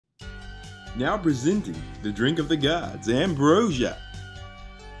Now presenting the drink of the gods, Ambrosia.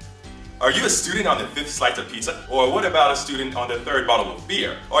 Are you a student on the 5th slice of pizza? Or what about a student on the 3rd bottle of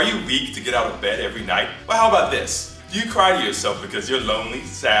beer? Are you weak to get out of bed every night? Well, how about this? Do you cry to yourself because you're lonely,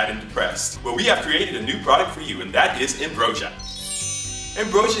 sad, and depressed? Well, we have created a new product for you, and that is Ambrosia.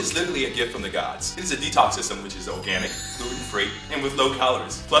 Ambrosia is literally a gift from the gods. It is a detox system which is organic, gluten-free, and with low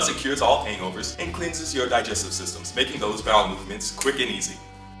calories. Plus, it cures all hangovers and cleanses your digestive systems, making those bowel movements quick and easy.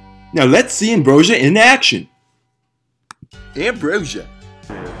 Now let's see Ambrosia in action. Ambrosia.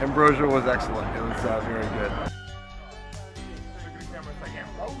 Ambrosia was excellent. It was very good.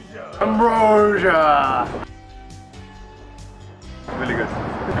 Ambrosia! Really good.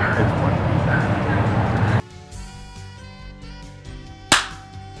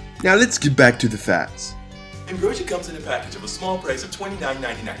 Now let's get back to the facts. Ambrosia comes in a package of a small price of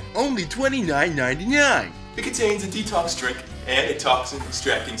 $29.99. Only $29.99. It contains a detox drink and a toxin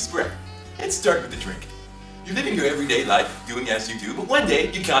extracting spray. Let's start with the drink. You're living your everyday life, doing as you do, but one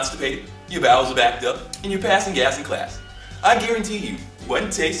day you're constipated, your bowels are backed up, and you're passing gas in class. I guarantee you,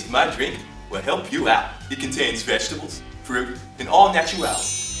 one taste of my drink will help you out. It contains vegetables, fruit, and all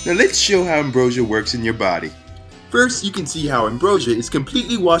naturals. Now let's show how Ambrosia works in your body. First, you can see how Ambrosia is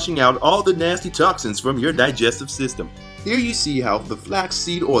completely washing out all the nasty toxins from your digestive system. Here you see how the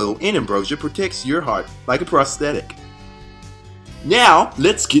flaxseed oil in Ambrosia protects your heart like a prosthetic. Now,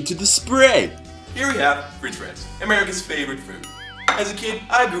 let's get to the spray. Here we have French fries, America's favorite food. As a kid,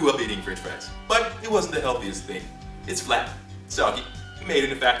 I grew up eating French fries, but it wasn't the healthiest thing. It's flat, soggy, made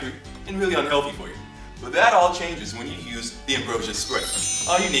in a factory, and really unhealthy for you. But that all changes when you use the Ambrosia spray.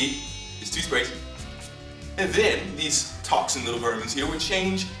 All you need is 2 sprays. And then these toxin little vermins here will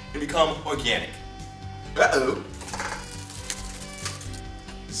change and become organic. Uh-oh.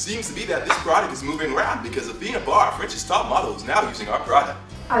 It seems to be that this product is moving around because Athena Bar, French's top model, is now using our product.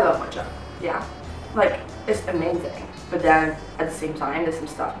 I love matcha. Yeah. Like, it's amazing. But then, at the same time, there's some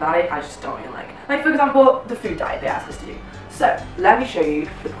stuff about it I just don't really like. Like, for example, the food diet they ask us to do. So, let me show you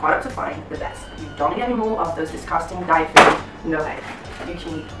the product to find the best. You don't need any more of those disgusting diet foods. No way. You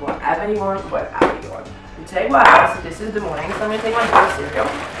can eat whatever you want, whatever you want. You take what else, so this is the morning, so I'm going to take my bowl of cereal.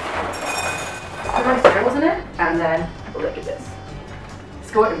 Put my cereals in it, and then look at this.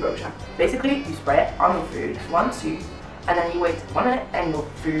 It's called Ambrosia. Basically, you spray it on your food, 1, 2, and then you wait 1 minute, and your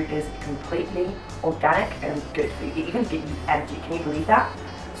food is completely organic and good for you. It even gives you energy. Can you believe that?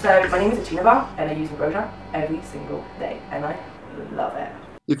 So, my name is Athena Bar, and I use Ambrosia every single day, and I love it.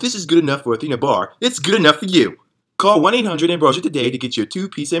 If this is good enough for Athena Bar, it's good enough for you. Call 1-800-AMBROSIA today to get your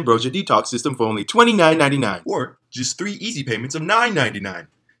 2-piece Ambrosia detox system for only $29.99 or just 3 easy payments of $9.99.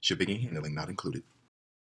 Shipping and handling not included.